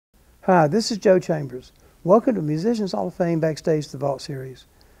Hi, this is Joe Chambers. Welcome to Musicians Hall of Fame Backstage the Vault Series.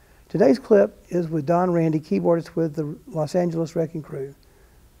 Today's clip is with Don Randi, keyboardist with the Los Angeles Wrecking Crew.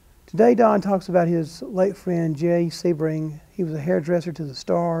 Today Don talks about his late friend Jay Sebring. He was a hairdresser to the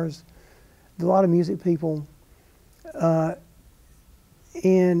stars, a lot of music people, and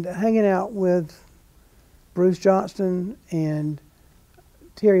hanging out with Bruce Johnston and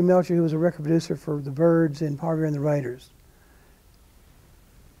Terry Melcher, who was a record producer for the Byrds and Parker and the Raiders.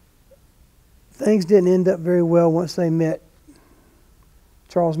 Things didn't end up very well once they met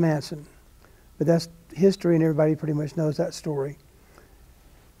Charles Manson, but that's history and everybody pretty much knows that story.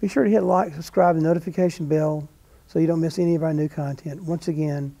 Be sure to hit like, subscribe, and notification bell so you don't miss any of our new content. Once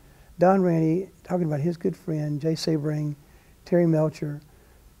again, Don Randi talking about his good friend Jay Sebring, Terry Melcher,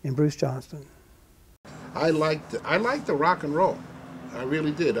 and Bruce Johnston. I liked the rock and roll. I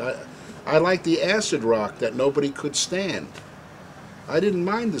really did. I liked the acid rock that nobody could stand. I didn't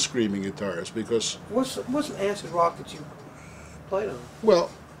mind the screaming guitars because... What's an acid rock that you played on? Well,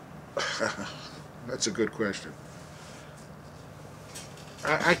 that's a good question.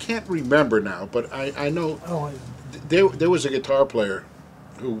 I can't remember now, but I know there was a guitar player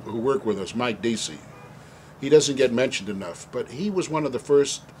who worked with us, Mike Deasy. He doesn't get mentioned enough, but he was one of the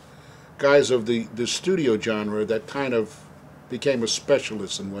first guys of the studio genre that kind of became a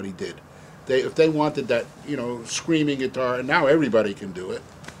specialist in what he did. If they wanted that, screaming guitar, and now everybody can do it,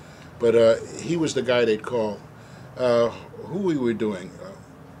 but he was the guy they'd call. Who we were doing?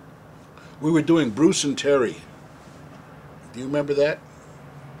 We were doing Bruce and Terry. Do you remember that?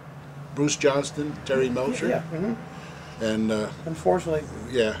 Bruce Johnston, Terry Melcher? Yeah. Mm-hmm. And unfortunately.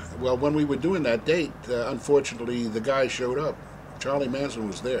 Yeah. Well, when we were doing that date, unfortunately, the guy showed up. Charlie Manson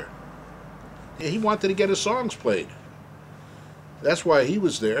was there. He wanted to get his songs played. That's why he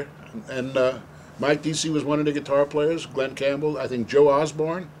was there. And Mike Deasy was one of the guitar players, Glenn Campbell, I think Joe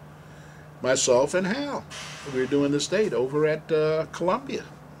Osborne, myself, and Hal. We were doing this date over at Columbia,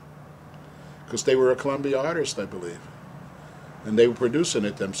 because they were a Columbia artist, I believe. And they were producing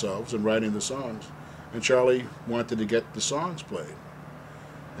it themselves and writing the songs. And Charlie wanted to get the songs played.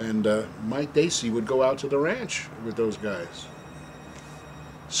 And Mike Deasy would go out to the ranch with those guys.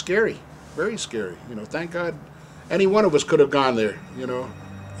 Scary, very scary. Thank God any one of us could have gone there,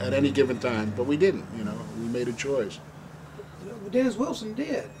 at any given time, but we didn't, we made a choice. Dennis Wilson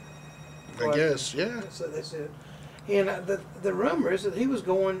did. I guess, yeah. That's it. And the rumor is that he was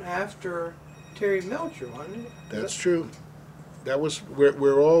going after Terry Melcher, wasn't he? That's true. That was,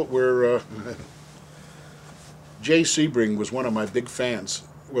 Jay Sebring was one of my big fans.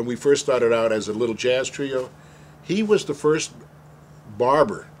 When we first started out as a little jazz trio, he was the first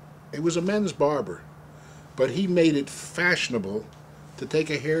barber. It was a men's barber, but he made it fashionable to take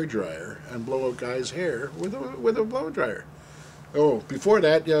a hair dryer and blow a guy's hair with a blow dryer. Oh, before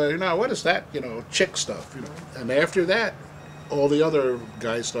that, what is that? Chick stuff. And after that, all the other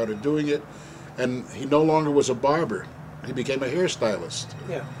guys started doing it, and he no longer was a barber. He became a hairstylist.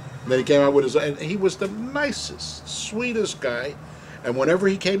 Yeah. And then he came out with and he was the nicest, sweetest guy. And whenever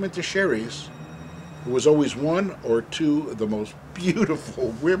he came into Sherry's, there was always one or two of the most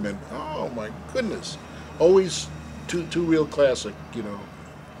beautiful women. Oh my goodness. Always two real classic,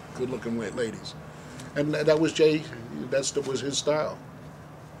 good-looking ladies. And that was Jay, that was his style.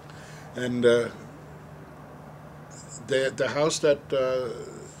 And the house that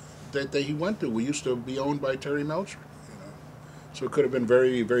he went to, we used to be owned by Terry Melcher. So it could have been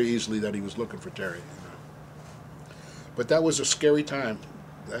very, very easily that he was looking for Terry. But that was a scary time.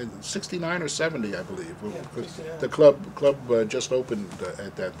 69 or 70, I believe, because the club just opened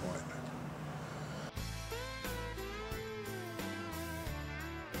at that point.